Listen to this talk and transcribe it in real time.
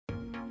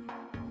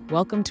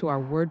Welcome to our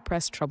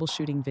WordPress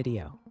troubleshooting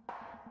video.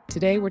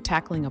 Today we're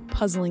tackling a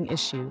puzzling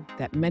issue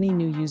that many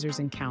new users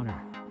encounter.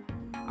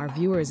 Our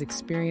viewer is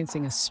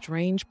experiencing a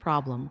strange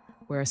problem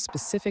where a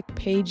specific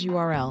page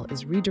URL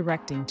is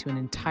redirecting to an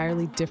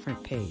entirely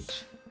different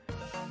page.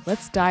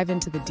 Let's dive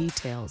into the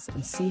details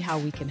and see how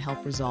we can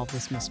help resolve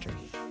this mystery.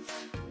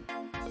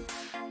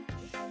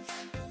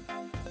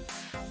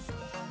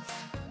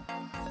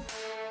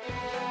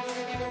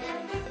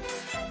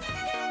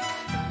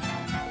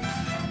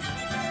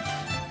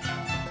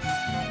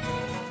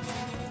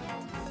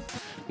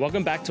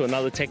 Welcome back to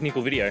another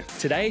technical video.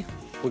 Today,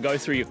 we'll go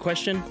through your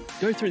question,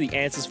 go through the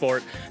answers for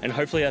it, and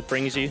hopefully that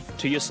brings you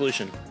to your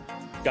solution.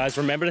 Guys,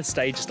 remember to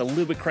stay just a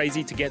little bit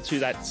crazy to get to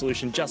that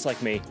solution just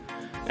like me.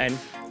 And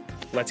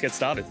let's get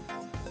started.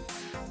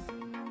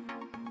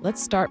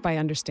 Let's start by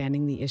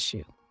understanding the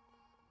issue.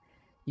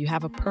 You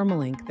have a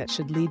permalink that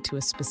should lead to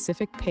a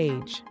specific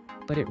page,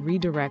 but it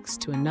redirects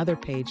to another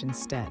page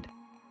instead.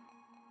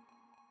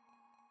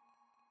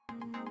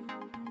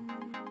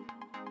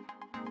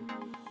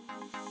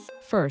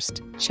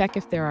 First, check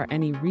if there are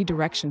any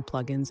redirection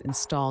plugins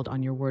installed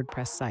on your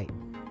WordPress site.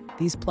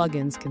 These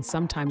plugins can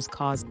sometimes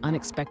cause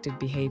unexpected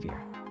behavior.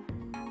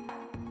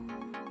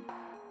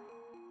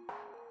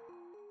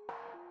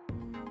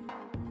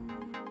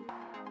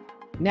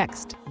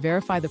 Next,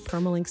 verify the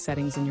permalink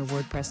settings in your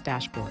WordPress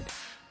dashboard.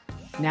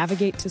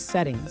 Navigate to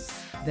Settings,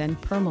 then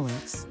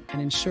Permalinks,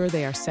 and ensure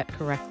they are set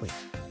correctly.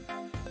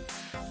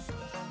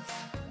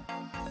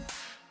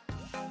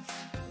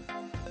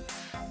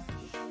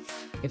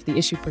 If the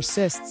issue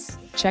persists,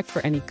 check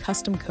for any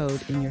custom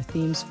code in your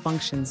theme's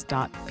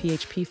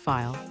functions.php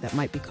file that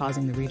might be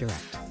causing the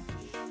redirect.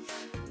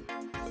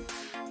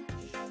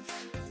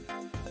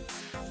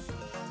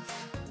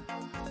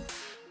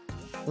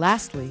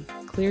 Lastly,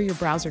 clear your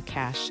browser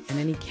cache and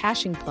any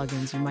caching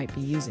plugins you might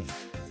be using.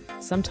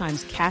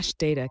 Sometimes cached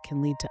data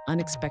can lead to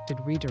unexpected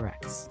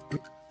redirects.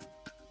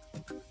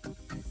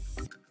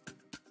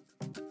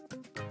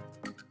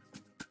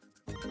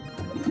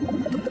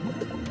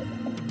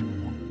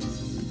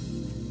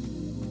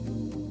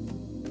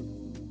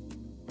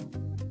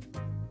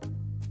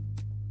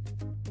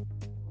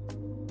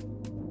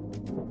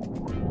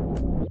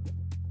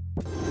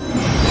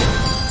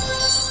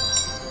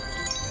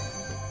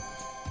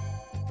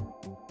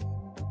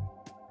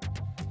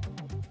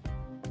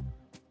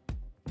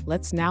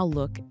 Let's now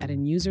look at a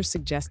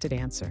user-suggested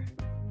answer.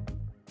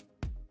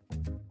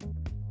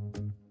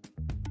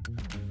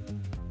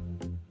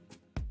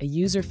 A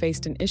user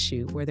faced an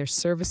issue where their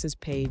services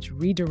page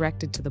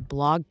redirected to the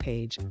blog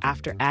page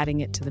after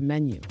adding it to the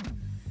menu.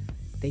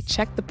 They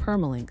checked the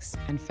permalinks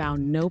and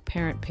found no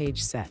parent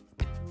page set.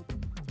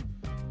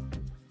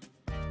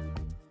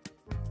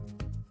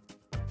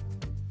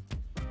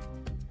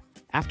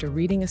 After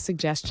reading a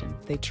suggestion,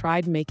 they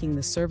tried making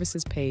the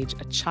services page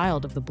a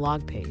child of the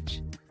blog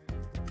page.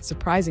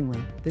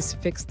 Surprisingly, this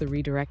fixed the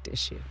redirect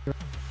issue.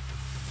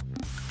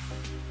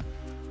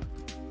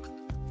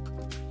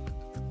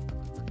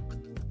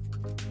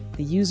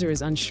 The user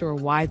is unsure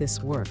why this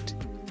worked,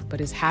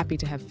 but is happy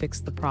to have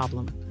fixed the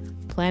problem,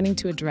 planning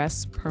to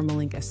address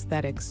permalink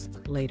aesthetics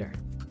later.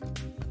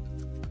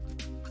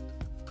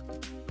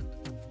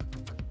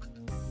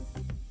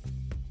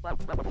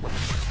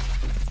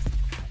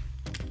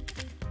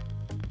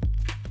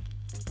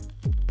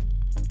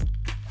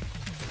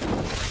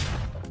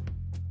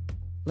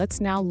 Let's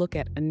now look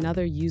at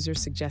another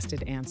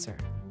user-suggested answer.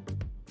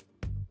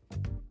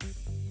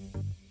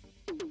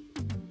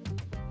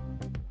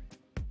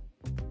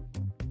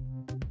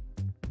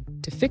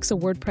 To fix a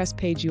WordPress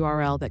page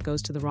URL that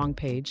goes to the wrong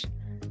page,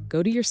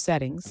 go to your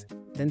settings,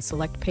 then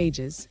select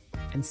Pages,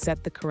 and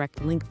set the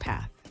correct link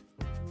path.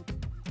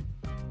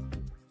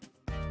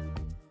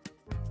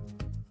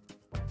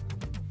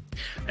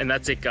 And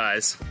that's it,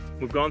 guys.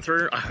 We've gone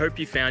through. I hope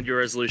you found your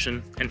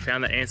resolution and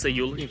found the answer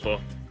you're looking for.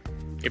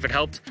 If it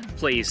helped,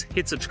 please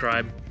hit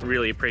subscribe,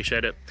 really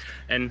appreciate it,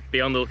 and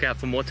be on the lookout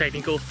for more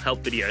technical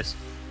help videos.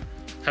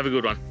 Have a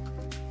good one.